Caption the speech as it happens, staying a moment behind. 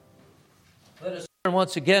Let us turn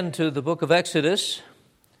once again to the book of Exodus,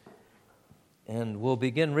 and we'll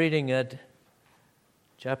begin reading at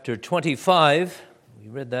chapter 25. We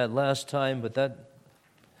read that last time, but that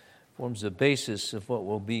forms the basis of what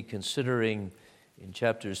we'll be considering in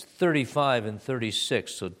chapters 35 and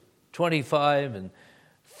 36. So 25 and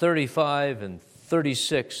 35 and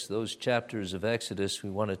 36, those chapters of Exodus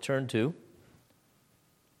we want to turn to.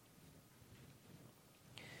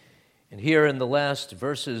 And here in the last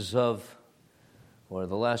verses of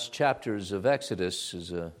the last chapters of Exodus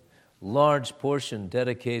is a large portion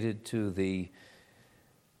dedicated to the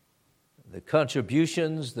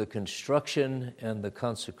contributions, the construction, and the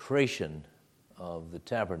consecration of the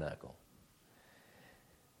tabernacle.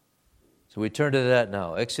 So we turn to that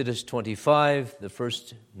now. Exodus 25, the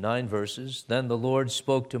first 9 verses. Then the Lord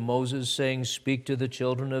spoke to Moses, saying, "Speak to the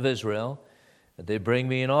children of Israel, that they bring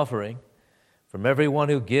me an offering. From everyone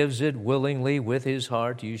who gives it willingly with his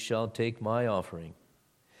heart, you shall take my offering.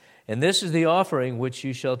 And this is the offering which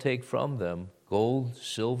you shall take from them: gold,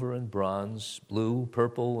 silver, and bronze, blue,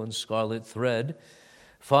 purple, and scarlet thread,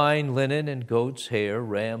 fine linen and goat's hair,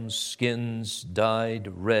 rams' skins dyed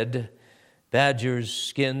red, badgers'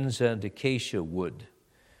 skins, and acacia wood,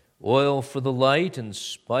 oil for the light, and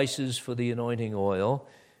spices for the anointing oil,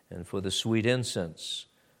 and for the sweet incense,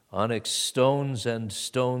 onyx stones and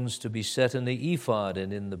stones to be set in the ephod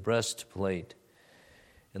and in the breastplate.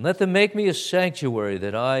 And let them make me a sanctuary,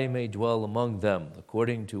 that I may dwell among them,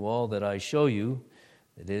 according to all that I show you.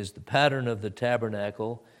 It is the pattern of the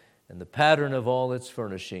tabernacle and the pattern of all its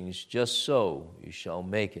furnishings. Just so you shall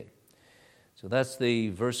make it." So that's the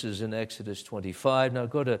verses in Exodus 25. Now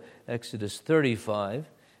go to Exodus 35.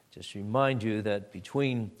 Just remind you that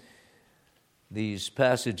between these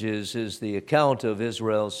passages is the account of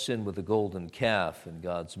Israel's sin with the golden calf and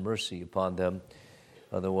God's mercy upon them.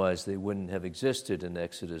 Otherwise, they wouldn't have existed in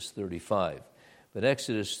Exodus 35. But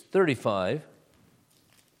Exodus 35,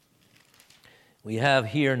 we have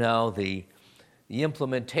here now the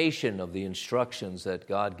implementation of the instructions that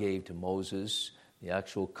God gave to Moses, the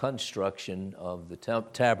actual construction of the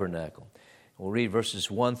tabernacle. We'll read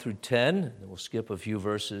verses 1 through 10, and we'll skip a few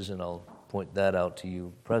verses, and I'll point that out to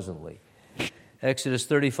you presently. Exodus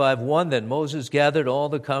 35:1, Then Moses gathered all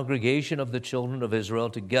the congregation of the children of Israel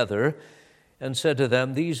together, and said to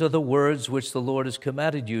them, "These are the words which the Lord has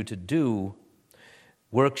commanded you to do.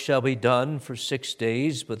 Work shall be done for 6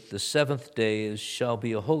 days, but the seventh day shall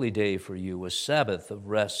be a holy day for you, a Sabbath of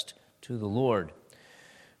rest to the Lord.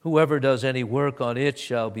 Whoever does any work on it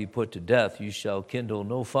shall be put to death. You shall kindle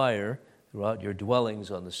no fire throughout your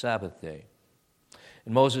dwellings on the Sabbath day."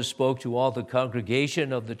 And Moses spoke to all the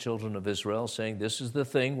congregation of the children of Israel, saying, "This is the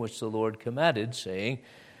thing which the Lord commanded, saying,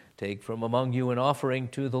 Take from among you an offering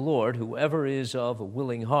to the Lord. Whoever is of a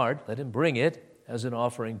willing heart, let him bring it as an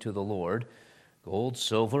offering to the Lord. Gold,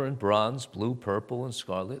 silver, and bronze, blue, purple, and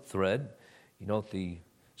scarlet thread." You note the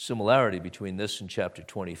similarity between this and chapter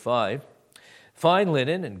 25. "Fine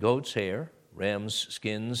linen and goat's hair, rams'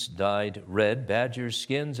 skins dyed red, badgers'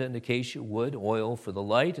 skins and acacia wood, oil for the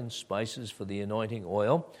light, and spices for the anointing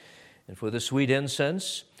oil, and for the sweet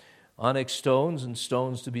incense, onyx stones and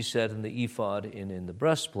stones to be set in the ephod and in the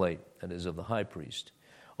breastplate, that is, of the high priest.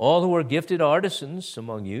 All who are gifted artisans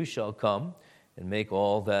among you shall come and make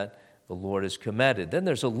all that the Lord has commanded." Then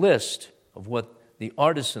there's a list of what the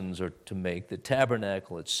artisans are to make: the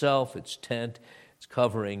tabernacle itself, its tent, its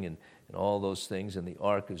covering, and all those things, and the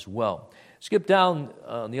ark as well. Skip down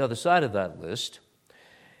on the other side of that list,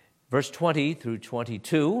 verse 20 through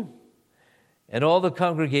 22. "And all the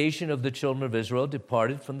congregation of the children of Israel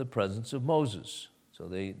departed from the presence of Moses." So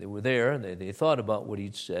they were there, and they thought about what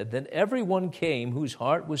he'd said. "Then everyone came whose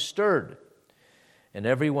heart was stirred, and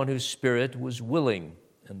everyone whose spirit was willing.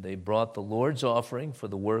 And they brought the Lord's offering for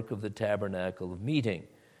the work of the tabernacle of meeting,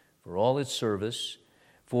 for all its service,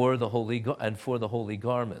 for the holy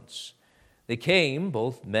garments. They came,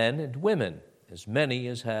 both men and women, as many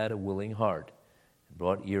as had a willing heart, and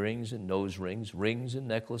brought earrings and nose rings, rings and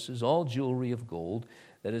necklaces, all jewelry of gold,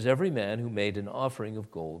 that is, every man who made an offering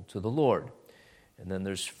of gold to the Lord." And then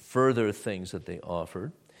there's further things that they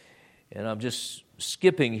offered. And I'm just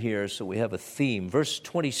skipping here so we have a theme. Verse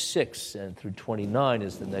 26 and through 29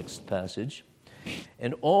 is the next passage.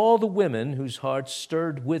 "And all the women whose hearts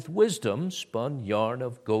stirred with wisdom spun yarn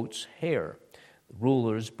of goat's hair. The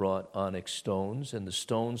rulers brought onyx stones, and the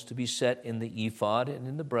stones to be set in the ephod and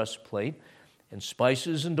in the breastplate, and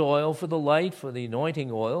spices and oil for the light, for the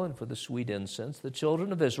anointing oil, and for the sweet incense. The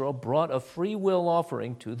children of Israel brought a free will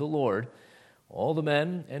offering to the Lord, all the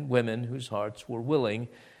men and women whose hearts were willing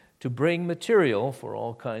to bring material for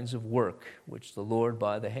all kinds of work, which the Lord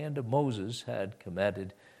by the hand of Moses had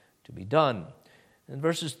commanded to to be done. In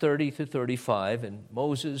verses 30 to 35, and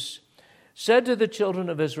Moses said to the children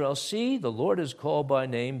of Israel, "See, the Lord has called by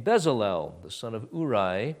name Bezalel, the son of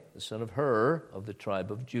Uri, the son of Hur, of the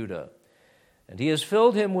tribe of Judah. And he has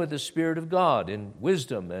filled him with the Spirit of God in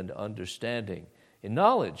wisdom and understanding, in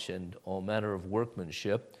knowledge and all manner of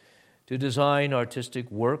workmanship, to design artistic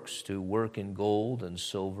works, to work in gold and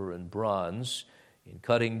silver and bronze, in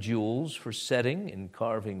cutting jewels for setting, in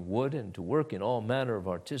carving wood, and to work in all manner of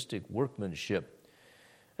artistic workmanship.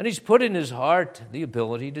 And he's put in his heart the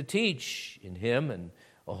ability to teach, in him and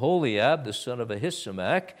Aholiab, the son of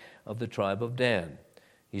Ahisamach, of the tribe of Dan.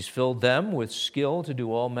 He's filled them with skill to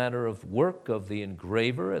do all manner of work of the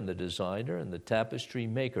engraver and the designer and the tapestry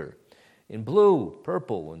maker, in blue,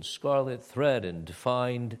 purple, and scarlet thread, and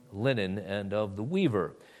fine linen, and of the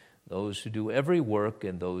weaver, those who do every work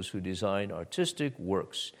and those who design artistic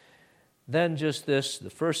works." Then just this, the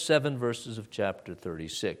first 7 verses of chapter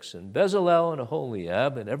 36. "And Bezalel and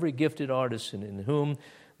Aholiab and every gifted artisan in whom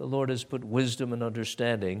the Lord has put wisdom and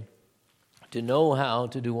understanding to know how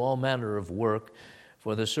to do all manner of work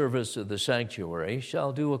for the service of the sanctuary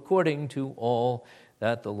shall do according to all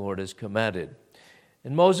that the Lord has commanded.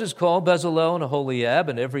 And Moses called Bezalel and Aholiab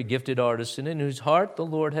and every gifted artisan in whose heart the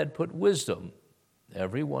Lord had put wisdom,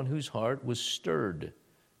 every one whose heart was stirred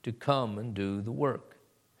to come and do the work.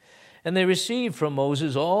 And they received from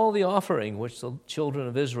Moses all the offering which the children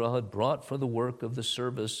of Israel had brought for the work of the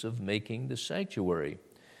service of making the sanctuary.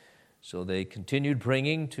 So they continued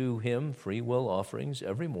bringing to him freewill offerings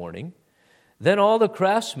every morning. Then all the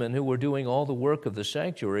craftsmen who were doing all the work of the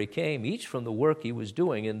sanctuary came, each from the work he was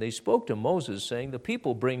doing, and they spoke to Moses, saying, "The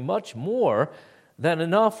people bring much more than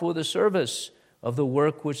enough for the service of the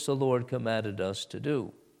work which the Lord commanded us to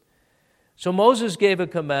do." So Moses gave a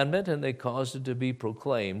commandment, and they caused it to be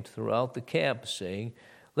proclaimed throughout the camp, saying,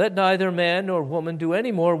 "Let neither man nor woman do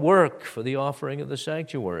any more work for the offering of the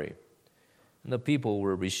sanctuary." And the people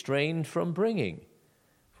were restrained from bringing,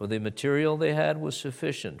 for the material they had was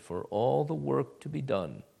sufficient for all the work to be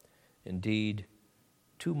done, indeed,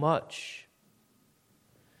 too much.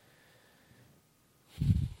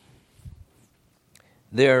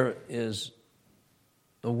 There is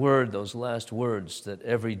a word, those last words, that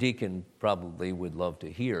every deacon probably would love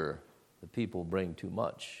to hear. The people bring too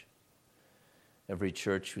much. Every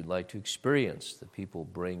church would like to experience the people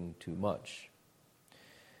bring too much.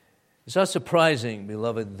 It's not surprising,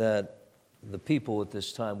 beloved, that the people at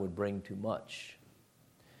this time would bring too much.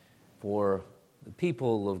 For the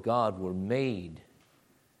people of God were made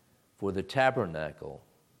for the tabernacle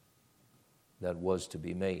that was to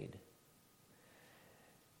be made.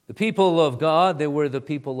 The people of God, they were the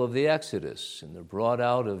people of the Exodus, and they're brought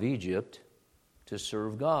out of Egypt to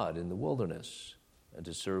serve God in the wilderness and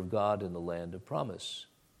to serve God in the land of promise.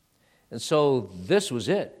 And so this was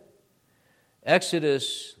it.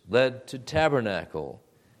 Exodus led to tabernacle,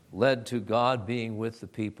 led to God being with the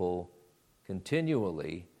people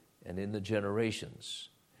continually and in the generations.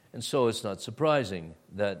 And so it's not surprising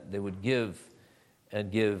that they would give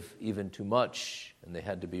and give even too much, and they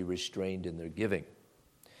had to be restrained in their giving.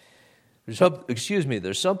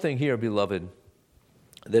 There's something here, beloved,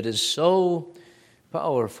 that is so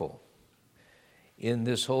powerful in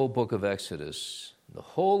this whole book of Exodus, the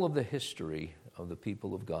whole of the history of the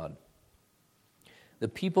people of God. The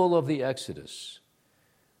people of the Exodus,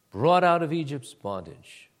 brought out of Egypt's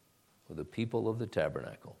bondage, were the people of the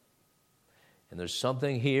tabernacle. And there's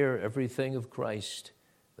something here, everything of Christ,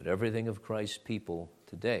 but everything of Christ's people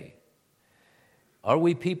today. Are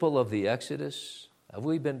we people of the Exodus? Have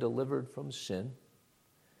we been delivered from sin?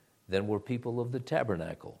 Then we're people of the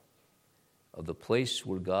tabernacle, of the place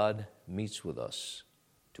where God meets with us,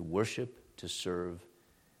 to worship, to serve,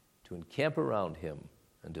 to encamp around him,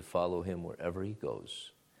 and to follow him wherever he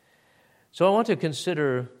goes. So I want to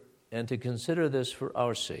consider this for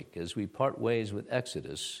our sake as we part ways with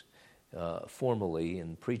Exodus formally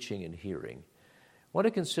in preaching and hearing. I want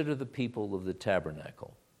to consider the people of the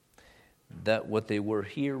tabernacle, that what they were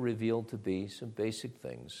here revealed to be some basic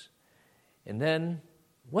things. And then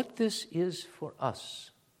what this is for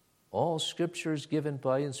us. All Scripture is given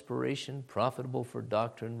by inspiration, profitable for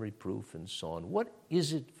doctrine, reproof, and so on. What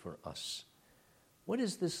is it for us? What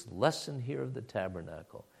is this lesson here of the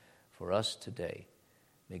tabernacle for us today?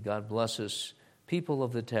 May God bless us, people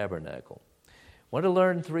of the tabernacle. I want to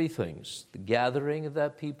learn 3 things: the gathering of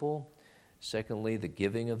that people, secondly, the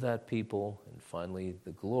giving of that people, and finally,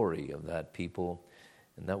 the glory of that people.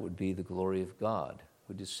 And that would be the glory of God,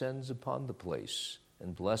 who descends upon the place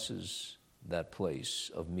and blesses that place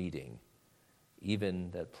of meeting,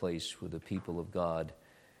 even that place where the people of God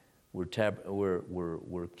were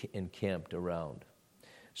encamped around.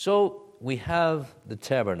 So we have the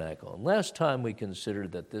tabernacle. And last time we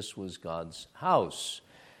considered that this was God's house.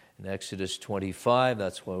 In Exodus 25,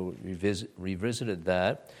 that's why we revisited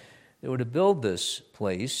that. They were to build this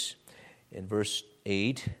place in verse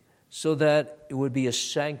 8 so that it would be a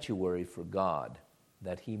sanctuary for God,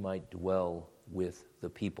 that he might dwell with the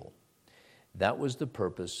people. That was the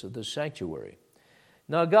purpose of the sanctuary.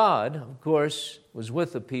 Now God, of course, was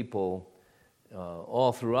with the people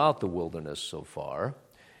all throughout the wilderness so far,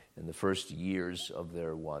 in the first years of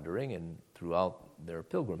their wandering and throughout their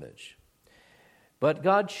pilgrimage. But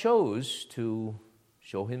God chose to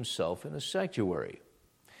show himself in a sanctuary,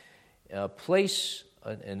 a place,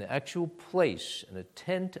 an actual place, in a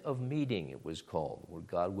tent of meeting, it was called, where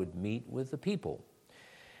God would meet with the people.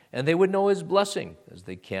 And they would know his blessing as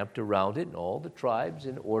they camped around it, and all the tribes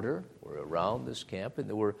in order were around this camp, and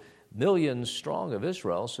there were millions strong of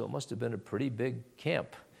Israel, so it must have been a pretty big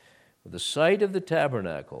camp. With the site of the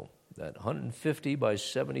tabernacle, that 150 by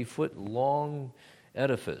 70 foot long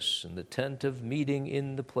edifice, and the tent of meeting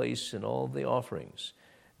in the place and all the offerings,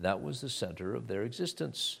 that was the center of their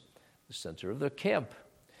existence, the center of their camp.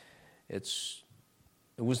 It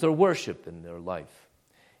was their worship in their life.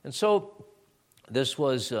 And so this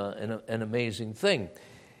was an amazing thing.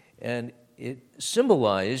 And it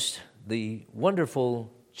symbolized the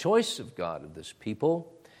wonderful choice of God of this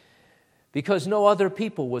people, because no other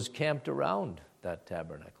people was camped around that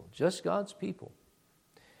tabernacle, just God's people.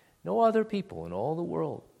 No other people in all the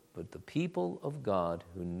world but the people of God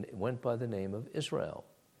who went by the name of Israel.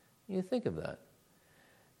 You think of that.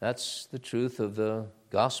 That's the truth of the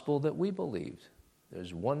gospel that we believed.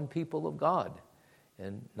 There's one people of God.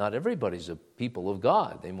 And not everybody's a people of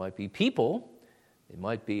God. They might be people. They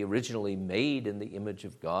might be originally made in the image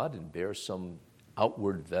of God and bear some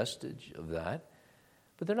outward vestige of that.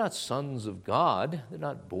 But they're not sons of God. They're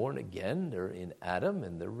not born again. They're in Adam,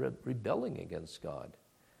 and they're rebelling against God.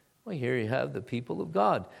 Well, here you have the people of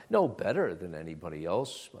God. No better than anybody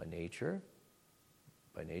else by nature.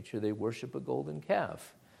 By nature, they worship a golden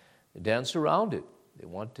calf. They dance around it. They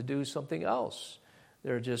want to do something else.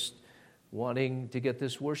 They're just wanting to get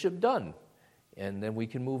this worship done. And then we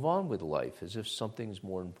can move on with life as if something's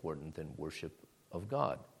more important than worship of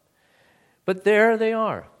God. But there they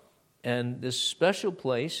are. And this special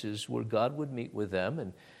place is where God would meet with them.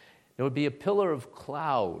 And there would be a pillar of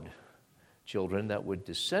cloud, children, that would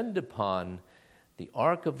descend upon the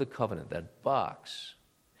Ark of the Covenant, that box.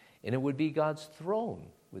 And it would be God's throne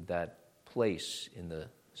with that place in the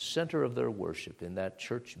center of their worship, in that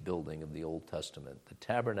church building of the Old Testament, the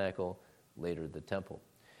tabernacle, later the temple.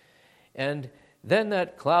 And then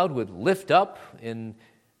that cloud would lift up, and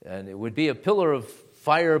it would be a pillar of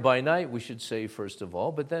fire by night, we should say, first of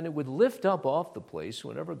all, but then it would lift up off the place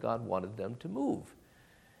whenever God wanted them to move.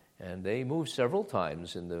 And they moved several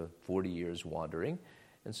times in the 40 years wandering,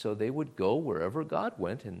 and so they would go wherever God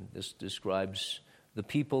went, and this describes the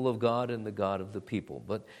people of God and the God of the people.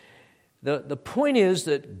 But the point is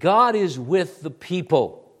that God is with the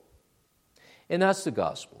people, and that's the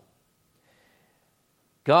gospel.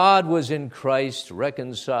 God was in Christ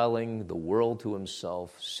reconciling the world to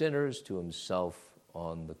himself, sinners to himself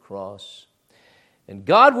on the cross. And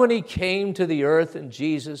God, when he came to the earth in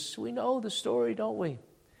Jesus, we know the story, don't we?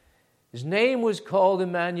 His name was called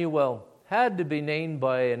Emmanuel, had to be named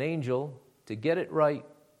by an angel to get it right,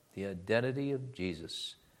 the identity of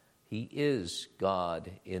Jesus. He is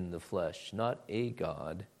God in the flesh, not a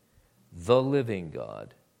God, the living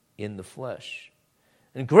God in the flesh.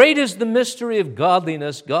 And great is the mystery of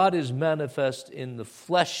godliness. God is manifest in the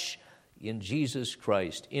flesh, in Jesus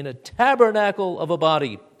Christ, in a tabernacle of a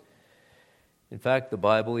body. In fact, the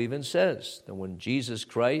Bible even says that when Jesus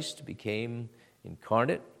Christ became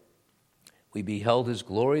incarnate, we beheld his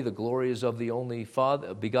glory. The glory is of the only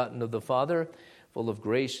Father, begotten of the Father, full of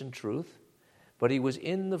grace and truth. But he was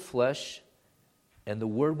in the flesh, and the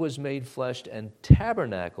Word was made flesh and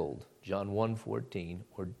tabernacled, John 1:14,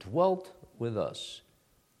 or dwelt with us.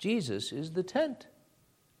 Jesus is the tent.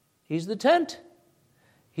 He's the tent.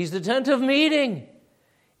 He's the tent of meeting.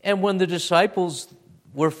 And when the disciples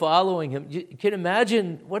were following him, you can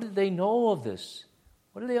imagine, what did they know of this?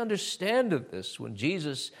 What do they understand of this when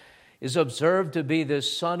Jesus is observed to be the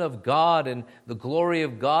Son of God and the glory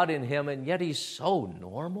of God in him, and yet he's so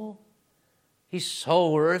normal? He's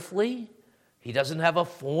so earthly. He doesn't have a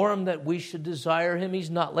form that we should desire him. He's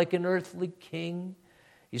not like an earthly king.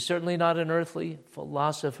 He's certainly not an earthly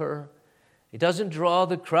philosopher. He doesn't draw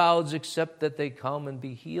the crowds except that they come and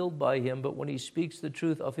be healed by him. But when he speaks the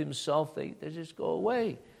truth of himself, they just go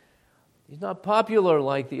away. He's not popular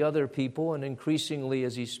like the other people, and increasingly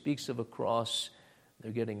as he speaks of a cross,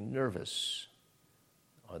 they're getting nervous.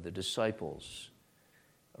 are the disciples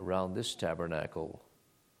around this tabernacle,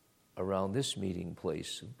 around this meeting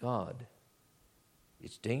place of God.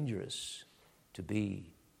 It's dangerous to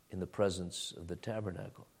be in the presence of the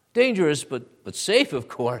tabernacle. Dangerous, but safe, of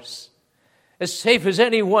course. As safe as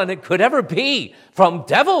anyone it could ever be from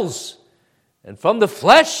devils and from the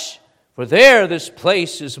flesh. For there, this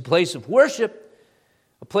place is a place of worship,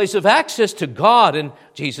 a place of access to God, and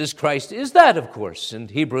Jesus Christ is that, of course. In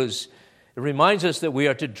Hebrews, it reminds us that we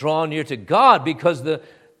are to draw near to God because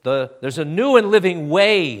there's a new and living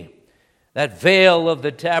way. That veil of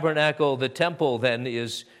the tabernacle, the temple, then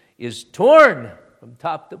is torn from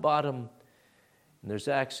top to bottom, and there's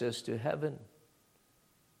access to heaven,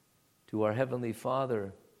 to our Heavenly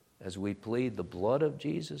Father, as we plead the blood of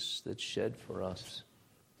Jesus that's shed for us.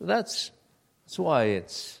 So that's why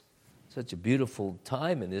it's such a beautiful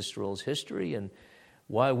time in Israel's history, and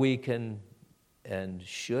why we can and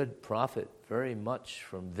should profit very much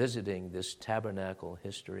from visiting this tabernacle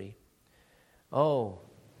history. Oh,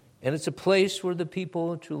 and it's a place where the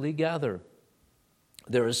people truly gather.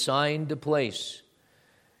 They're assigned a place,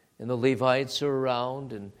 and the Levites are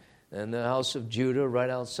around, and the house of Judah right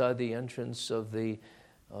outside the entrance of the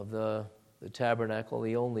tabernacle,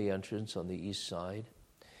 the only entrance on the east side.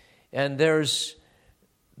 And there's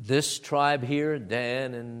this tribe here,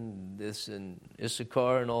 Dan and this and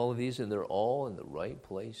Issachar and all of these, and they're all in the right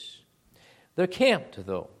place. They're camped,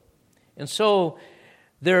 though. And so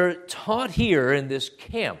they're taught here in this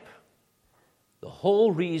camp the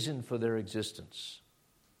whole reason for their existence: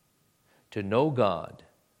 to know God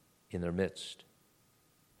in their midst.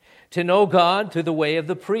 To know God through the way of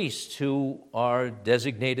the priests, who are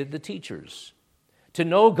designated the teachers. To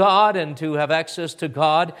know God and to have access to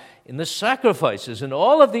God in the sacrifices. And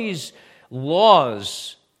all of these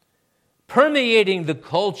laws permeating the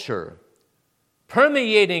culture,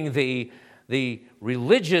 permeating the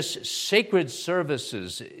religious sacred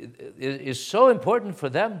services is so important for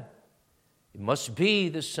them. It must be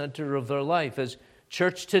the center of their life, as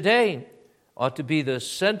church today ought to be the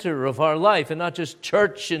center of our life, and not just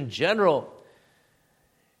church in general,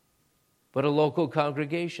 but a local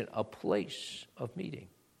congregation, a place of meeting.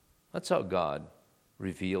 That's how God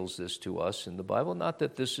reveals this to us in the Bible. Not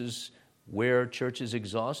that this is where church is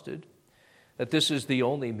exhausted, that this is the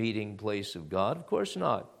only meeting place of God. Of course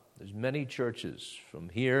not. There's many churches from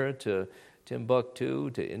here to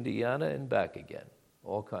Timbuktu to Indiana and back again.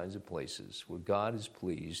 All kinds of places where God is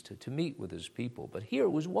pleased to meet with his people. But here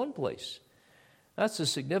was one place. That's the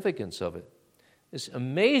significance of it. This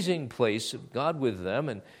amazing place of God with them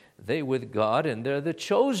and they with God, and they're the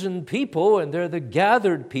chosen people and they're the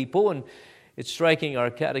gathered people. And it's striking,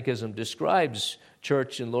 our catechism describes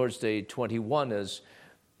church in Lord's Day 21 as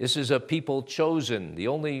this is a people chosen. The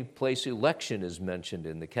only place election is mentioned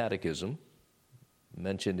in the catechism,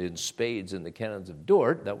 mentioned in spades in the canons of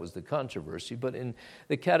Dort. That was the controversy, but in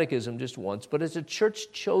the catechism just once. But it's a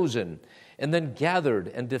church chosen and then gathered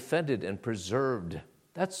and defended and preserved.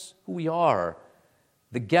 That's who we are,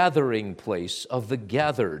 the gathering place of the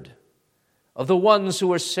gathered, of the ones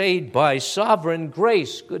who are saved by sovereign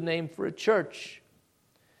grace, good name for a church,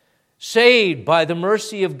 saved by the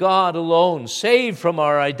mercy of God alone, saved from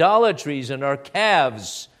our idolatries and our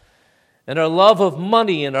calves, and our love of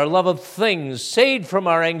money and our love of things, saved from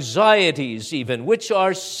our anxieties even, which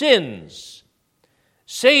are sins,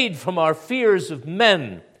 saved from our fears of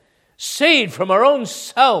men, saved from our own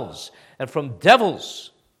selves and from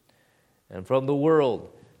devils and from the world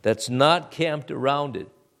that's not camped around it,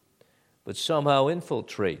 but somehow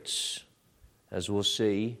infiltrates, as we'll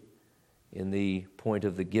see in the point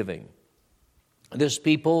of the giving. This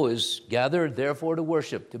people is gathered, therefore, to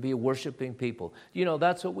worship, to be a worshiping people. You know,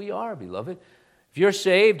 that's what we are, beloved. If you're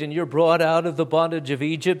saved and you're brought out of the bondage of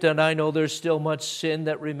Egypt, and I know there's still much sin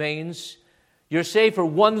that remains, you're saved for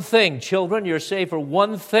one thing, children. You're saved for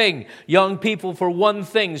one thing. Young people for one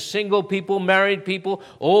thing. Single people, married people,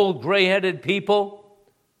 old gray-headed people.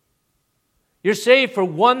 You're saved for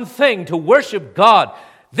one thing, to worship God.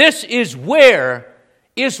 This is where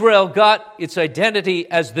Israel got its identity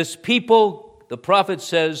as this people, the prophet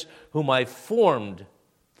says, whom I formed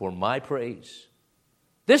for my praise.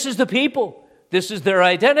 This is the people. This is their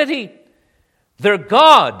identity. Their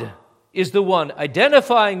God is the one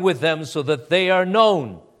identifying with them so that they are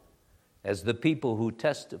known as the people who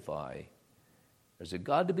testify there's a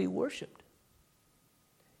God to be worshipped.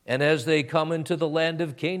 And as they come into the land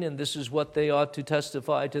of Canaan, this is what they ought to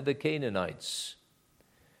testify to the Canaanites,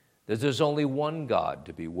 that there's only one God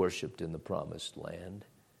to be worshipped in the promised land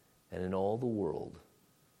and in all the world,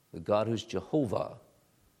 the God who's Jehovah,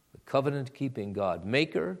 the covenant-keeping God,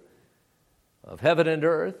 maker of heaven and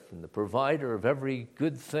earth, and the provider of every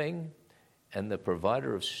good thing, and the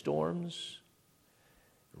provider of storms,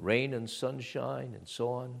 rain and sunshine, and so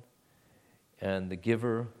on, and the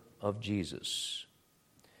giver of Jesus.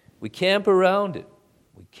 We camp around it.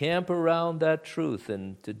 We camp around that truth.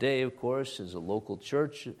 And today, of course, as a local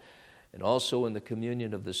church, and also in the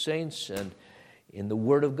communion of the saints, and in the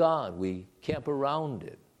Word of God, we camp around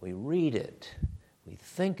it. We read it. We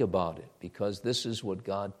think about it, because this is what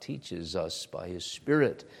God teaches us by His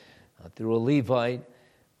Spirit, not through a Levite,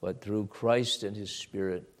 but through Christ and His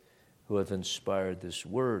Spirit, who have inspired this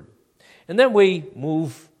Word. And then we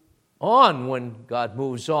move on when God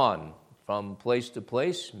moves on, from place to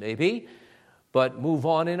place, maybe, but move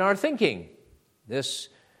on in our thinking. This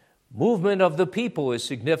movement of the people is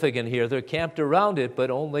significant here. They're camped around it, but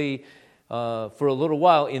only for a little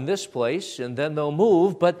while in this place, and then they'll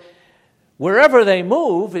move. But wherever they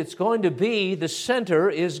move, it's going to be the center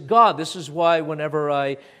is God. This is why whenever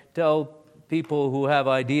I tell people who have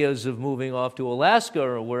ideas of moving off to Alaska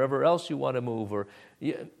or wherever else you want to move, or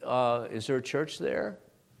is there a church there?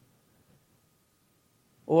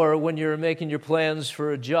 Or when you're making your plans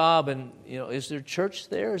for a job, and is there church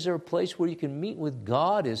there? Is there a place where you can meet with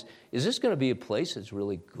God? Is this going to be a place that's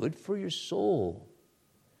really good for your soul?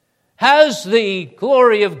 Has the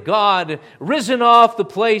glory of God risen off the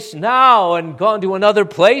place now and gone to another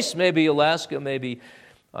place? Maybe Alaska, maybe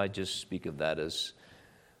I just speak of that as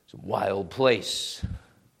some wild place.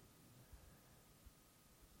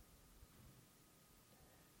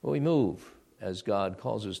 Well, we move as God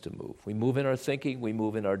calls us to move. We move in our thinking, we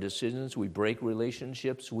move in our decisions, we break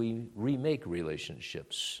relationships, we remake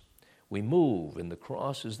relationships. We move, and the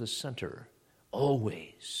cross is the center,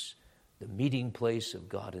 always the meeting place of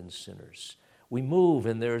God and sinners. We move,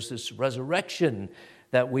 and there's this resurrection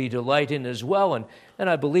that we delight in as well, and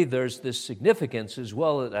I believe there's this significance as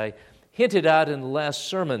well that I hinted at in the last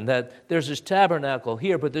sermon, that there's this tabernacle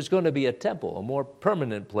here, but there's going to be a temple, a more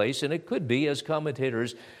permanent place, and it could be, as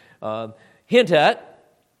commentators hint at,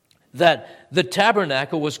 that the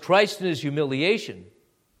tabernacle was Christ in His humiliation.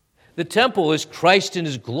 The temple is Christ in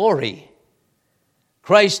His glory.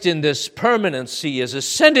 Christ in this permanency is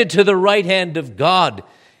ascended to the right hand of God,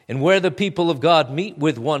 and where the people of God meet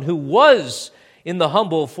with one who was in the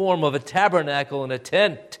humble form of a tabernacle and a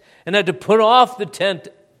tent, and had to put off the tent,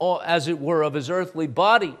 as it were, of his earthly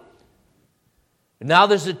body. And now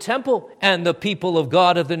there's a temple, and the people of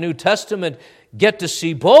God of the New Testament get to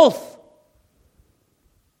see both.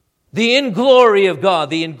 The inglory of God,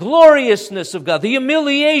 the ingloriousness of God, the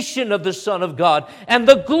humiliation of the Son of God, and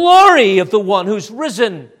the glory of the one who's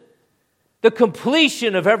risen. The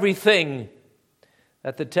completion of everything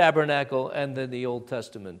that the tabernacle and then the Old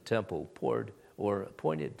Testament temple poured or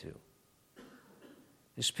pointed to.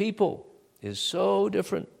 His people is so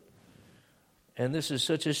different. And this is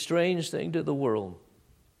such a strange thing to the world.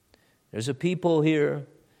 There's a people here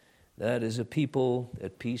that is a people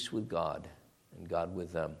at peace with God and God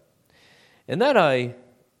with them. And that, I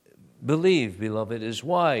believe, beloved, is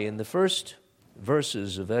why in the first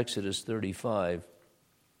verses of Exodus 35,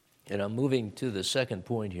 and I'm moving to the second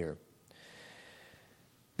point here,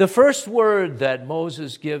 the first word that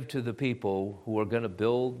Moses gives to the people who are going to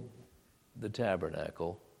build the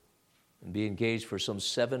tabernacle and be engaged for some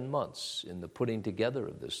 7 months in the putting together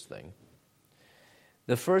of this thing,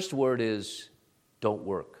 the first word is, don't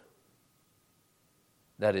work.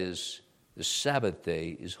 That is, the Sabbath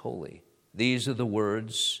day is holy. These are the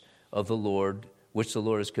words of the Lord, which the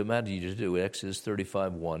Lord has commanded you to do. Exodus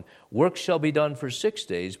 35:1. Work shall be done for 6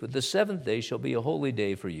 days, but the seventh day shall be a holy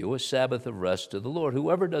day for you, a Sabbath of rest to the Lord.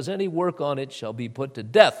 Whoever does any work on it shall be put to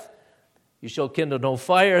death. You shall kindle no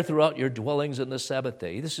fire throughout your dwellings on the Sabbath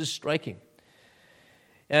day. This is striking.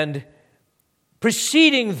 And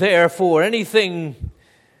preceding, therefore, anything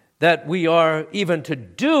that we are even to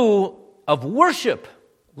do of worship,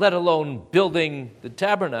 let alone building the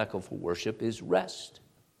tabernacle for worship, is rest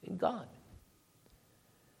in God.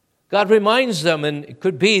 God reminds them, and it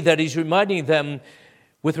could be that He's reminding them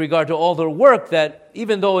with regard to all their work, that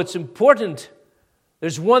even though it's important,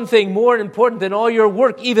 there's one thing more important than all your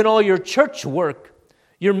work, even all your church work,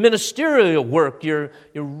 your ministerial work, you're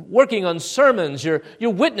working on sermons, you're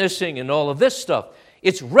witnessing and all of this stuff.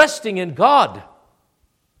 It's resting in God.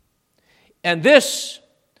 And this,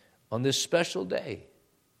 on this special day.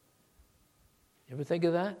 You ever think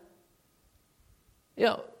of that?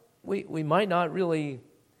 We might not really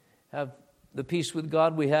have the peace with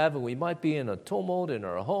God we have, and we might be in a tumult in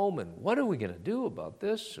our home, and what are we going to do about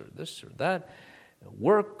this or that,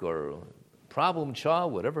 work or problem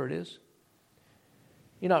child, whatever it is?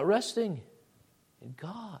 You're not resting in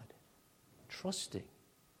God, trusting,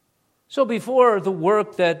 So before the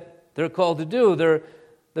work that they're called to do,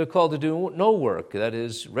 they're called to do no work, that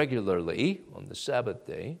is, regularly on the Sabbath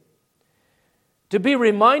day. To be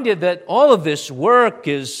reminded that all of this work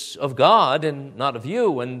is of God and not of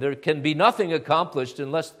you, and there can be nothing accomplished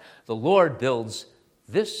unless the Lord builds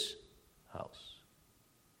this house,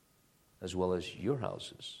 as well as your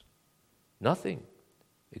houses. Nothing,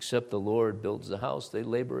 except the Lord builds the house. They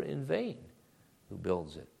labor in vain who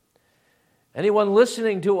builds it. Anyone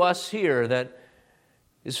listening to us here that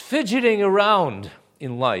is fidgeting around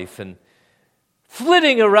in life and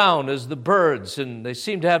flitting around as the birds, and they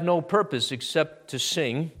seem to have no purpose except to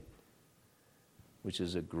sing, which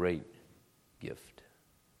is a great gift.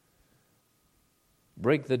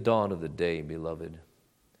 Break the dawn of the day, beloved.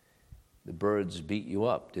 The birds beat you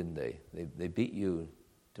up, didn't they? They beat you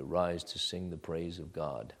to rise to sing the praise of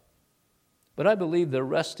God. But I believe they're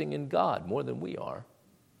resting in God more than we are.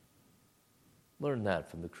 Learn that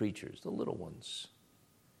from the creatures, the little ones.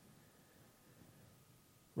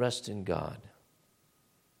 Rest in God.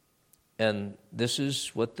 And this is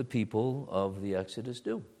what the people of the Exodus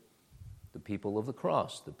do. The people of the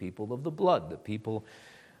cross, the people of the blood, the people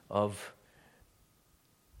of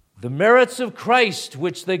the merits of Christ,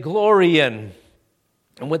 which they glory in,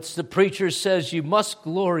 and which the preacher says you must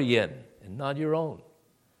glory in, and not your own.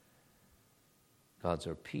 God's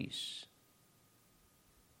our peace.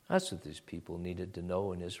 That's what these people needed to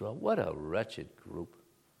know in Israel. What a wretched group.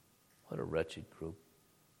 What a wretched group.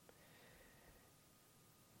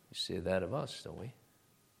 We say that of us, don't we?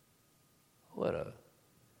 What a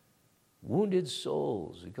wounded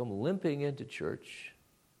souls who come limping into church,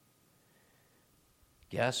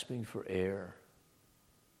 gasping for air.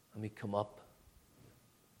 Let me come up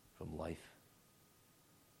from life.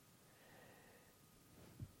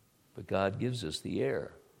 But God gives us the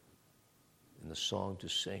air and the song to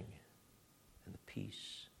sing and the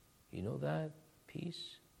peace. You know that?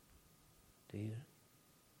 Peace? Do you?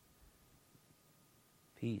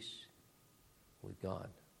 Peace with God.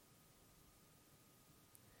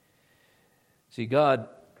 See, God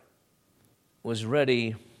was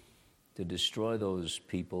ready to destroy those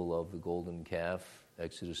people of the golden calf,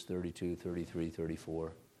 Exodus 32, 33,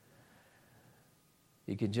 34.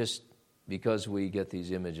 You can just, because we get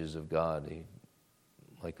these images of God,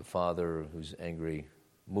 like a father who's angry,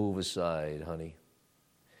 move aside, honey.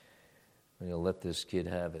 I'm going to let this kid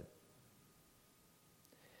have it.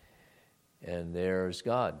 And there's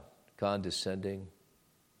God condescending.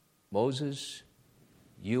 Moses,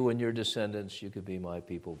 you and your descendants, you could be my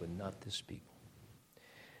people, but not this people.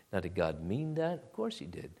 Now, did God mean that? Of course he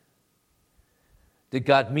did. Did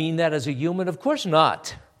God mean that as a human? Of course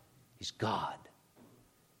not. He's God.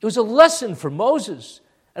 It was a lesson for Moses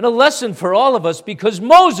and a lesson for all of us, because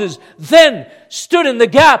Moses then stood in the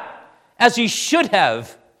gap as he should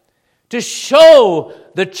have to show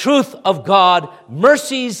the truth of God,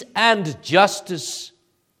 mercies and justice.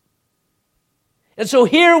 And so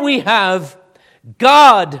here we have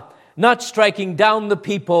God not striking down the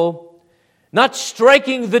people, not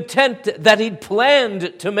striking the tent that he'd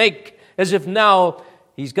planned to make, as if now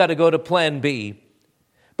he's got to go to plan B,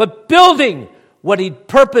 but building what he'd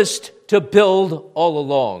purposed to build all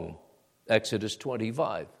along, Exodus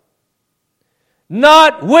 25.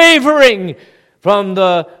 Not wavering from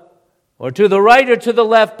or to the right or to the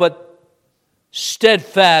left, but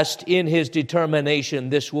steadfast in his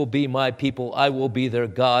determination. This will be my people. I will be their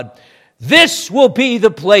God. This will be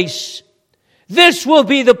the place. This will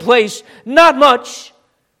be the place. Not much.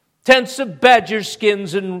 Tents of badger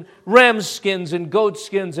skins and ram skins and goat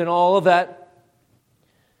skins and all of that.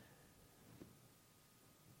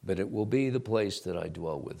 But it will be the place that I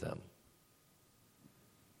dwell with them.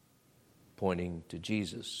 Pointing to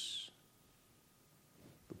Jesus.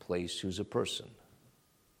 Place who's a person.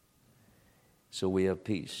 So we have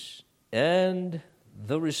peace. And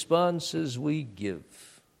the responses we give.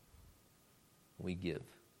 We give.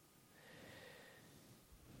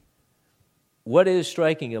 What is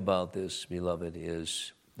striking about this, beloved,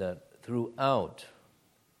 is that throughout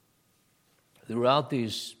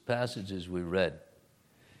these passages we read,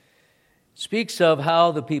 speaks of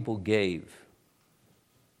how the people gave.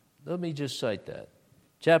 Let me just cite that.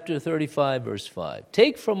 Chapter 35, verse 5.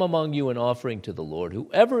 Take from among you an offering to the Lord.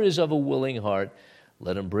 Whoever is of a willing heart,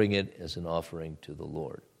 let him bring it as an offering to the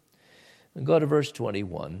Lord. And go to verse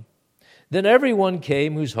 21. Then everyone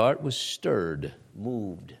came whose heart was stirred,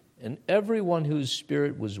 moved, and everyone whose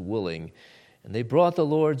spirit was willing. And they brought the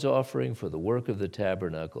Lord's offering for the work of the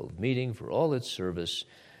tabernacle of meeting, for all its service,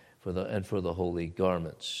 and for the holy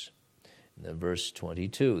garments. And then verse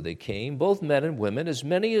 22, they came, both men and women, as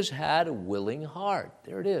many as had a willing heart.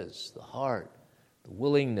 There it is, the heart. the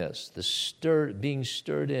willingness, being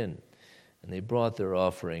stirred in. And they brought their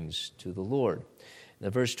offerings to the Lord. Now,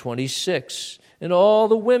 verse 26, and all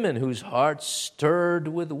the women whose hearts stirred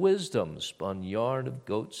with wisdom spun yarn of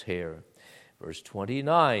goat's hair. Verse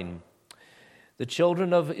 29, the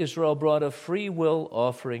children of Israel brought a free will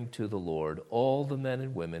offering to the Lord, all the men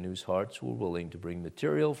and women whose hearts were willing to bring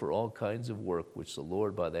material for all kinds of work which the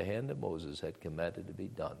Lord by the hand of Moses had commanded to be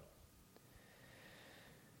done.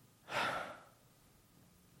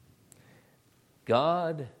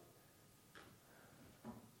 God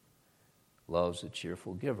loves a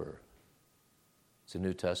cheerful giver. It's a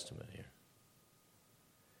New Testament here.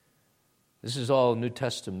 This is all New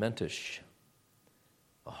Testamentish.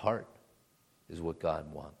 A heart is what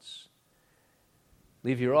God wants.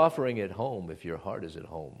 Leave your offering at home if your heart is at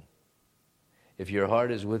home. If your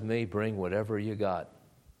heart is with me, bring whatever you got,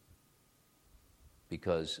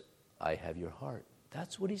 because I have your heart.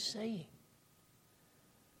 That's what he's saying.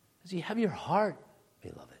 Does he have your heart,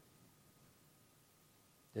 beloved?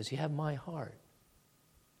 Does he have my heart?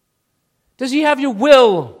 Does he have your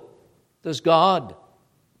will? Does God?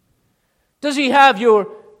 Does he have your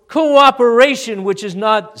cooperation, which is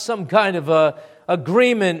not some kind of a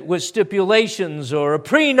agreement with stipulations or a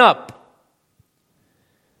prenup?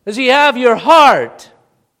 Does he have your heart?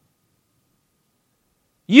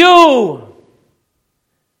 You,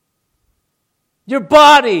 your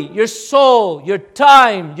body, your soul, your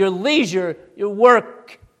time, your leisure, your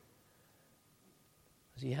work.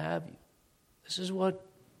 Does he have you? This is what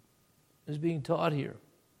is being taught here.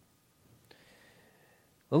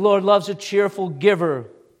 The Lord loves a cheerful giver.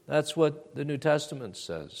 That's what the New Testament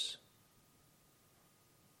says.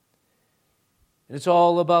 And it's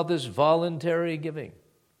all about this voluntary giving,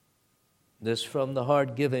 this from the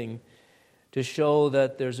heart giving, to show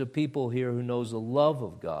that there's a people here who knows the love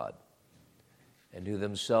of God and who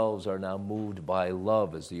themselves are now moved by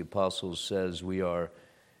love. As the apostle says, we are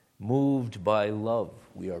moved by love.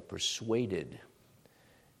 We are persuaded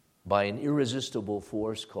by an irresistible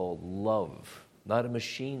force called love. Not a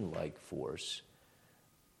machine-like force,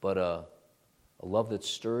 but a love that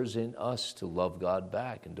stirs in us to love God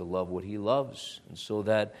back and to love what he loves. And so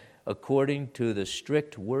that according to the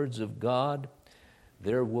strict words of God,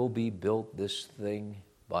 there will be built this thing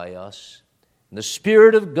by us. And the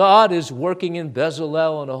Spirit of God is working in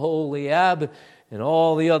Bezalel and Aholiab and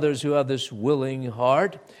all the others who have this willing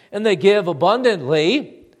heart. And they give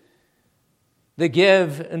abundantly. They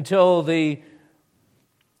give until the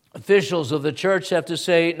officials of the church have to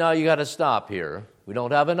say, "Now you got to stop here. We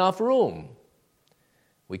don't have enough room.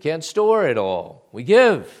 We can't store it all." We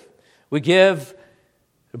give. We give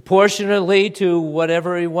proportionately to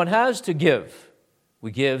whatever everyone has to give.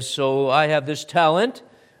 We give, so I have this talent.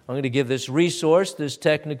 I'm going to give this resource, this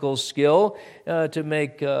technical skill to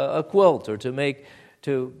make a quilt or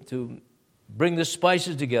to bring the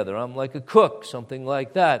spices together. I'm like a cook, something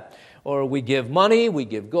like that. Or we give money, we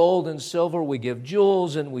give gold and silver, we give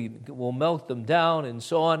jewels, and we will melt them down and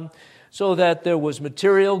so on, so that there was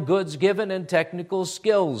material goods given and technical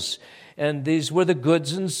skills. And these were the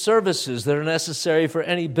goods and services that are necessary for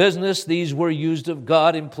any business. These were used of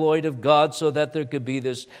God, employed of God, so that there could be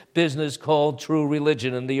this business called true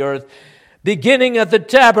religion in the earth, beginning at the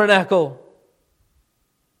tabernacle.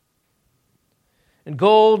 And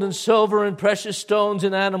gold and silver and precious stones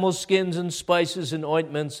and animal skins and spices and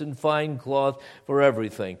ointments and fine cloth for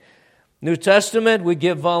everything. New Testament, we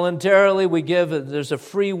give voluntarily. We give, there's a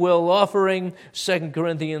free will offering, 2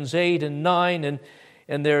 Corinthians 8 and 9,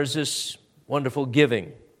 and there's this wonderful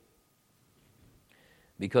giving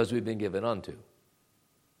because we've been given unto.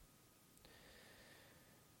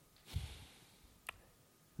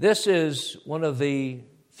 This is one of the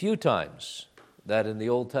few times that in the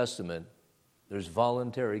Old Testament there's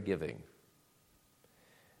voluntary giving.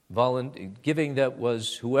 Giving that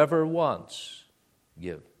was whoever wants,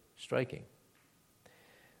 give. Striking.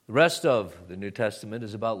 The rest of the New Testament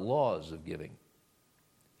is about laws of giving.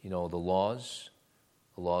 You know, the laws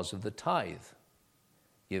of the tithe.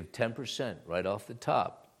 Give 10% right off the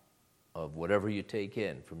top of whatever you take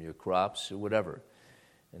in from your crops or whatever.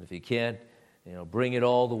 And if you can't, bring it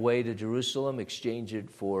all the way to Jerusalem, exchange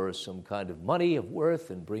it for some kind of money of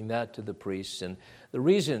worth, and bring that to the priests. And the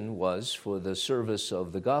reason was for the service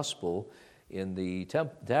of the gospel in the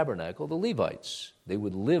tabernacle, the Levites. They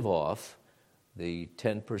would live off the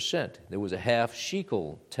 10%. There was a half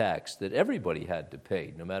shekel tax that everybody had to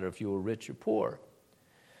pay, no matter if you were rich or poor.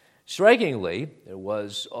 Strikingly, there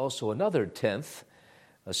was also another tenth,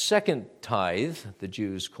 a second tithe, the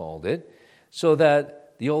Jews called it, so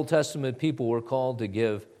that the Old Testament people were called to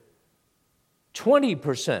give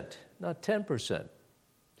 20%, not 10%.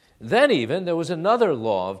 Then even there was another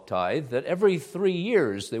law of tithe that every 3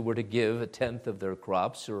 years they were to give a tenth of their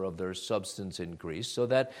crops or of their substance increase, so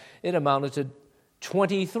that it amounted to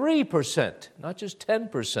 23%, not just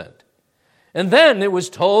 10%. And then it was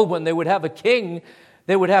told when they would have a king,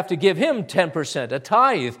 they would have to give him 10%, a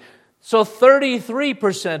tithe. So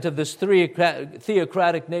 33% of this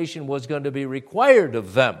theocratic nation was going to be required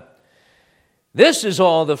of them. This is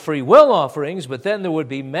all the free will offerings, but then there would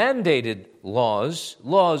be mandated laws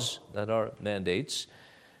that are mandates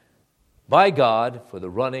by God for the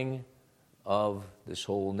running of this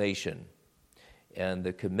whole nation and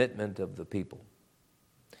the commitment of the people.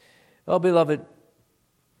 Well, beloved,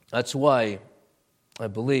 that's why I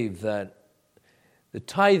believe that the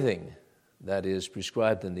tithing that is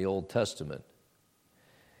prescribed in the Old Testament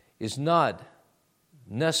is not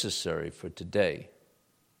necessary for today,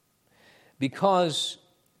 because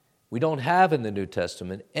we don't have in the New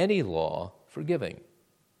Testament any law for giving.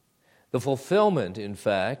 The fulfillment, in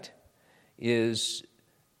fact, is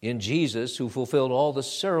in Jesus, who fulfilled all the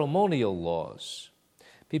ceremonial laws.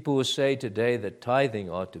 People who say today that tithing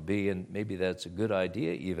ought to be, and maybe that's a good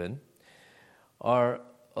idea even, are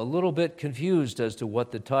a little bit confused as to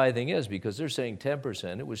what the tithing is, because they're saying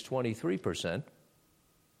 10%, it was 23%.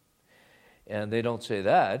 And they don't say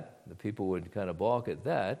that. The people would kind of balk at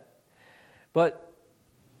that. But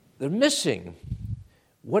they're missing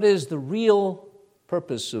what is the real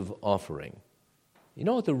purpose of offering. You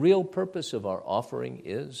know what the real purpose of our offering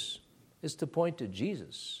is? It's to point to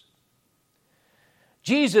Jesus.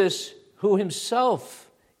 Jesus, who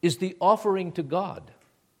himself is the offering to God.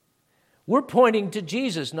 We're pointing to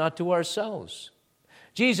Jesus, not to ourselves.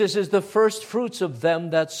 Jesus is the first fruits of them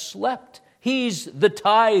that slept. He's the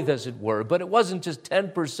tithe, as it were, but it wasn't just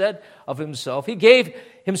 10% of himself. He gave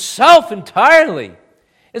himself entirely.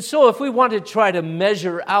 And so if we want to try to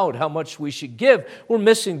measure out how much we should give, we're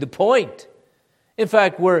missing the point. In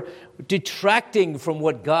fact, we're detracting from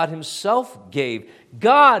what God himself gave.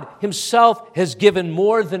 God himself has given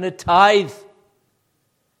more than a tithe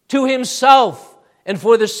to himself. And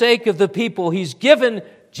for the sake of the people, he's given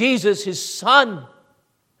Jesus, his son.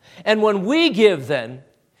 And when we give then,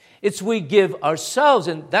 we give ourselves,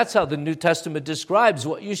 and that's how the New Testament describes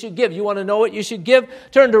what you should give. You want to know what you should give?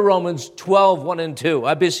 Turn to Romans 12, 1 and 2.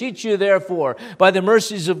 I beseech you, therefore, by the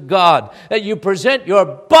mercies of God, that you present your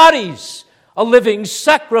bodies a living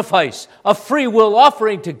sacrifice, a free will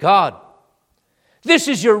offering to God. This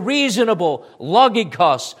is your reasonable,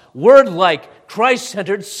 logikos, word-like,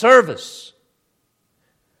 Christ-centered service.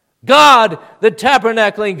 God, the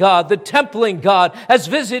tabernacling God, the templing God, has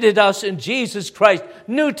visited us in Jesus Christ.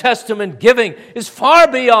 New Testament giving is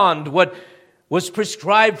far beyond what was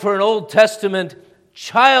prescribed for an Old Testament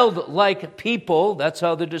childlike people. That's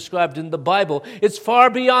how they're described in the Bible. It's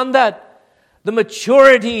far beyond that. The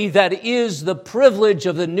maturity that is the privilege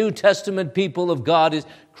of the New Testament people of God is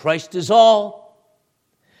Christ is all.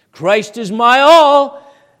 Christ is my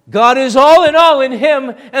all. God is all in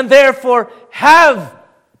him, and therefore have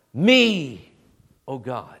me, O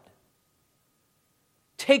God.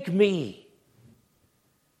 Take me,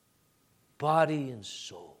 body and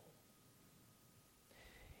soul.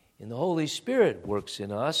 And the Holy Spirit works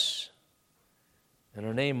in us, and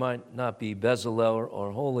our name might not be Bezalel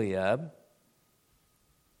or Holiab,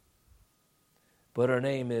 but our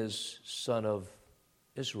name is Son of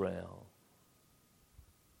Israel.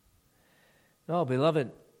 Now,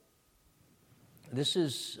 beloved, this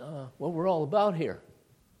is what we're all about here.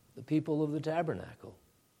 The people of the tabernacle.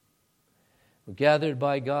 We're gathered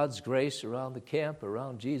by God's grace around the camp,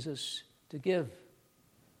 around Jesus, to give.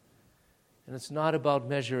 And it's not about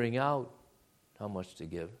measuring out how much to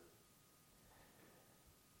give,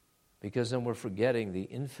 because then we're forgetting the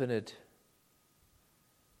infinite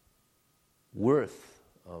worth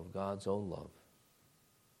of God's own love.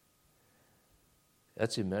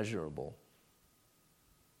 That's immeasurable.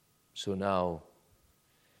 So now,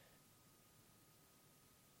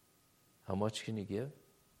 how much can you give?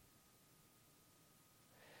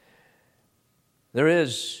 There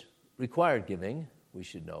is required giving, we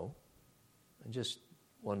should know. And just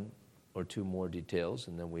one or two more details,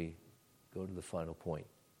 and then we go to the final point.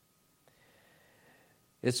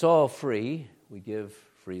 It's all free. We give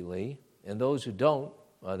freely. And those who don't,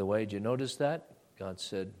 by the way, did you notice that? God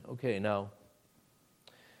said, okay, now,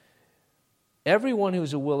 everyone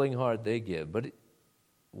who's a willing heart, they give. But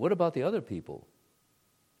what about the other people?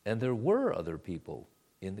 And there were other people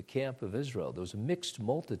in the camp of Israel. There was a mixed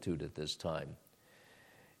multitude at this time.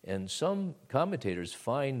 And some commentators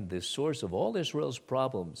find the source of all Israel's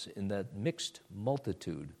problems in that mixed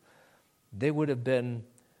multitude. They would have been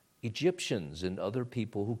Egyptians and other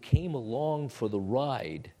people who came along for the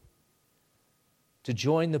ride to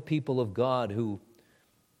join the people of God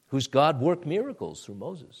whose God worked miracles through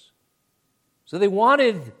Moses. So they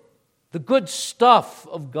wanted the good stuff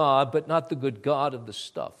of God, but not the good God of the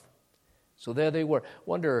stuff. So there they were.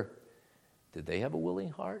 Wonder, did they have a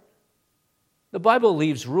willing heart? The Bible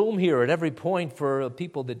leaves room here at every point for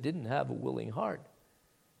people that didn't have a willing heart.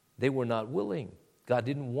 They were not willing. God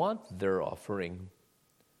didn't want their offering.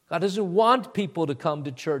 God doesn't want people to come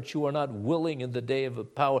to church who are not willing in the day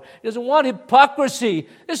of power. He doesn't want hypocrisy.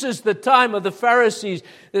 This is the time of the Pharisees,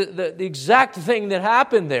 the exact thing that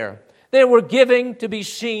happened there. They were giving to be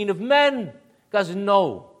seen of men. God said,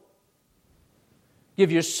 no.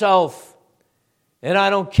 Give yourself. And I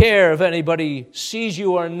don't care if anybody sees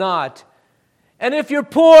you or not. And if you're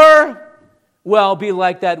poor, well, be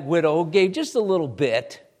like that widow who gave just a little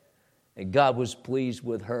bit. And God was pleased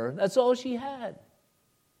with her. That's all she had.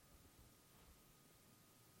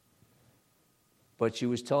 But she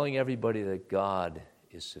was telling everybody that God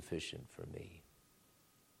is sufficient for me.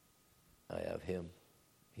 I have Him.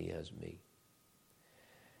 He has me.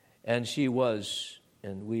 And she was,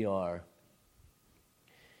 and we are,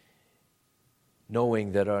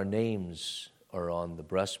 knowing that our names are on the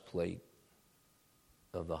breastplate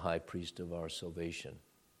of the high priest of our salvation.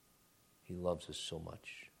 He loves us so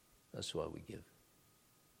much. That's why we give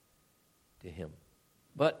to Him.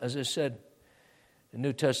 But as I said, the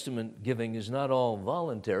New Testament giving is not all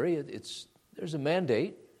voluntary. There's a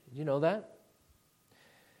mandate. You know that?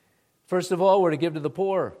 First of all, we're to give to the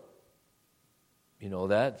poor. You know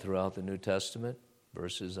that throughout the New Testament.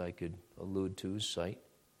 Verses I could allude to, cite.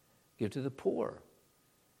 Give to the poor.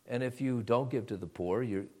 And if you don't give to the poor,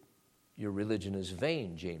 your religion is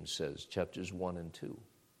vain, James says, chapters 1 and 2.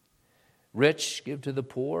 Rich, give to the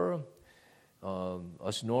poor.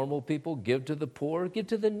 Us normal people, give to the poor, give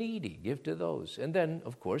to the needy, give to those. And then,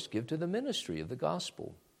 of course, give to the ministry of the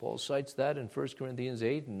gospel. Paul cites that in 1 Corinthians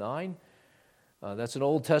 8 and 9. That's an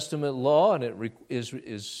Old Testament law, and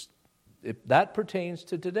that pertains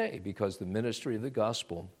to today, because the ministry of the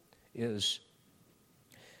gospel is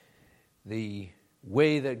the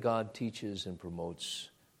way that God teaches and promotes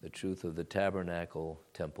the truth of the tabernacle,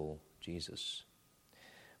 temple, Jesus.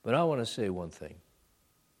 But I want to say one thing.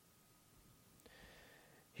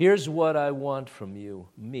 Here's what I want from you,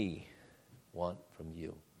 want from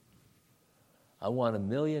you. I want $1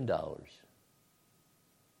 million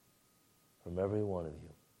from every one of you.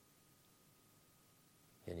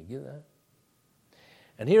 Can you give that?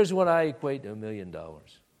 And here's what I equate to $1 million.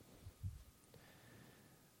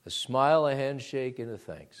 A smile, a handshake, and a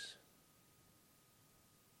thanks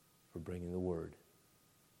for bringing the word.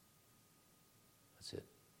 That's it.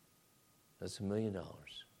 That's $1 million.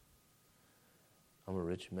 I'm a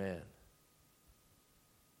rich man.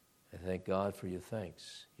 I thank God for your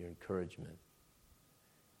thanks, your encouragement.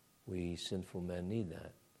 We sinful men need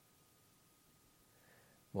that.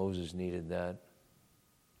 Moses needed that.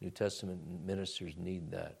 New Testament ministers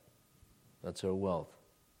need that. That's our wealth.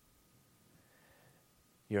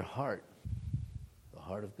 Your heart, the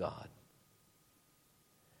heart of God.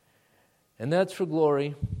 And that's for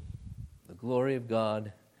glory, the glory of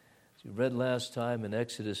God. As we read last time in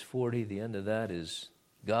Exodus 40, the end of that is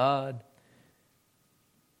God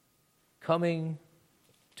coming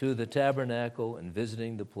to the tabernacle and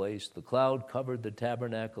visiting the place. The cloud covered the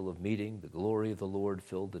tabernacle of meeting. The glory of the Lord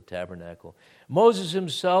filled the tabernacle. Moses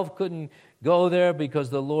himself couldn't go there because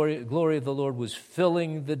the glory of the Lord was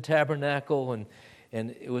filling the tabernacle, and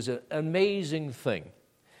it was an amazing thing.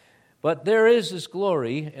 But there is this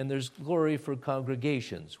glory, and there's glory for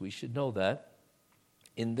congregations. We should know that.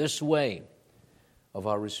 In this way of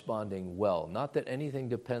our responding well. Not that anything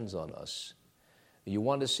depends on us. You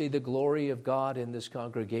want to see the glory of God in this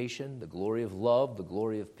congregation, the glory of love, the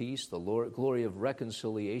glory of peace, the glory of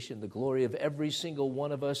reconciliation, the glory of every single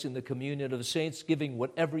one of us in the communion of the saints, giving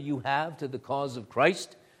whatever you have to the cause of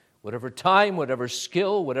Christ, whatever time, whatever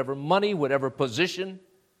skill, whatever money, whatever position.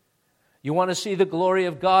 You want to see the glory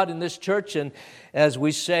of God in this church, and as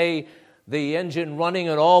we say, the engine running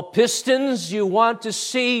on all pistons. You want to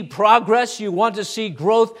see progress. You want to see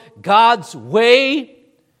growth God's way.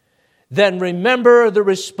 Then remember the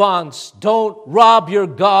response. Don't rob your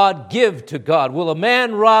God. Give to God. Will a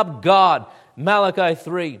man rob God? Malachi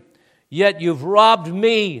 3. Yet you've robbed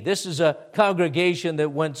me. This is a congregation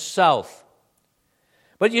that went south.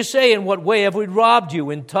 But you say, in what way have we robbed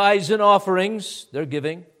you? In tithes and offerings. They're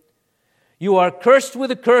giving. You are cursed with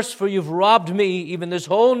a curse, for you've robbed me, even this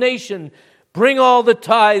whole nation. Bring all the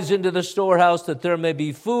tithes into the storehouse, that there may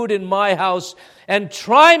be food in my house, and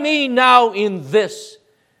try me now in this.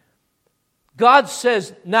 God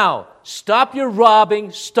says, now, stop your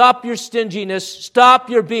robbing, stop your stinginess, stop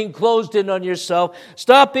your being closed in on yourself,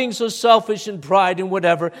 stop being so selfish and pride and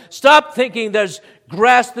whatever, stop thinking there's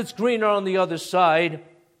grass that's greener on the other side,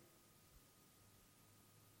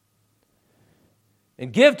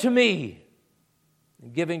 and give to me,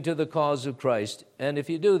 giving to the cause of Christ. And if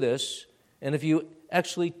you do this, and if you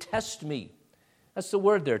actually test me, that's the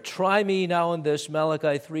word there, try me now in this,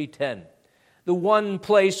 Malachi 3:10. The one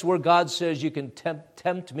place where God says you can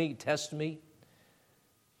tempt me, test me,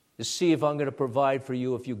 to see if I'm going to provide for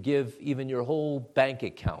you if you give even your whole bank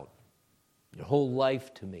account, your whole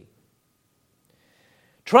life to me.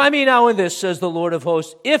 Try me now in this, says the Lord of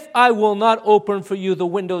hosts, if I will not open for you the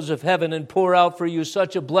windows of heaven and pour out for you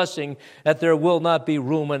such a blessing that there will not be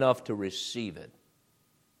room enough to receive it.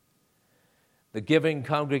 The giving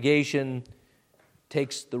congregation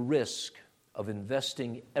takes the risk of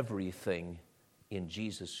investing everything in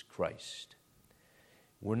Jesus Christ.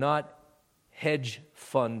 We're not hedge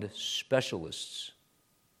fund specialists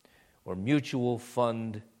or mutual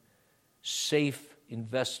fund safe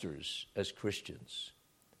investors as Christians.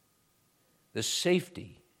 The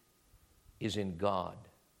safety is in God,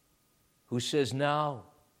 who says, now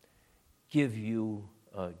give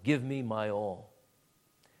me my all.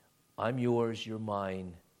 I'm yours, you're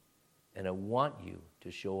mine, and I want you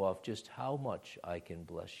to show off just how much I can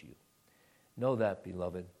bless you. Know that,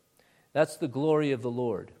 beloved. That's the glory of the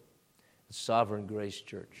Lord, the Sovereign Grace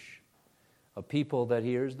Church, a people that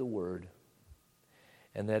hears the word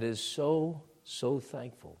and that is so, so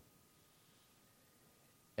thankful.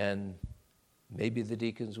 And maybe the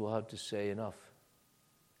deacons will have to say enough,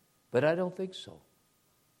 but I don't think so,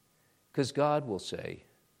 because God will say,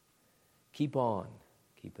 keep on,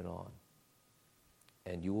 keep it on,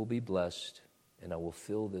 and you will be blessed, and I will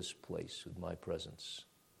fill this place with my presence.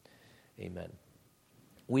 Amen.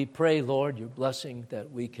 We pray, Lord, your blessing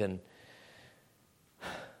that we can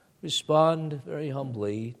respond very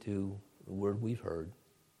humbly to the word we've heard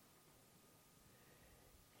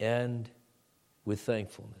and with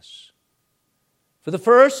thankfulness. For the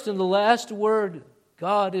first and the last word,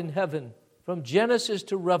 God in heaven, from Genesis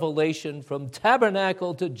to Revelation, from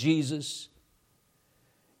Tabernacle to Jesus,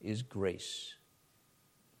 is grace.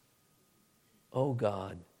 Oh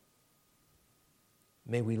God,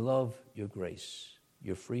 may we love your grace,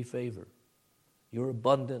 your free favor, your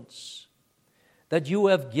abundance, that you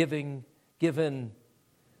have given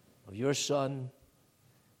of your Son,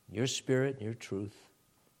 your Spirit, and your truth.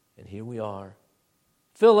 And here we are.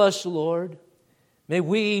 Fill us, Lord. May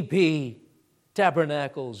we be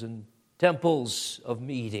tabernacles and temples of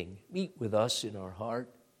meeting. Meet with us in our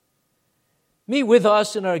heart. Meet with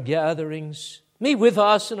us in our gatherings. Meet with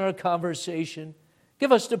us in our conversation.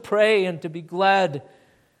 Give us to pray and to be glad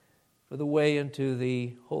for the way into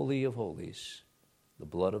the Holy of Holies, the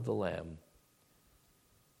blood of the Lamb.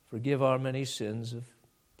 Forgive our many sins of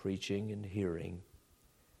preaching and hearing.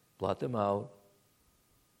 Blot them out.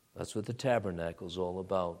 That's what the tabernacle's all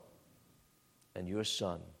about. And your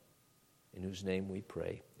Son, in whose name we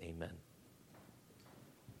pray. Amen.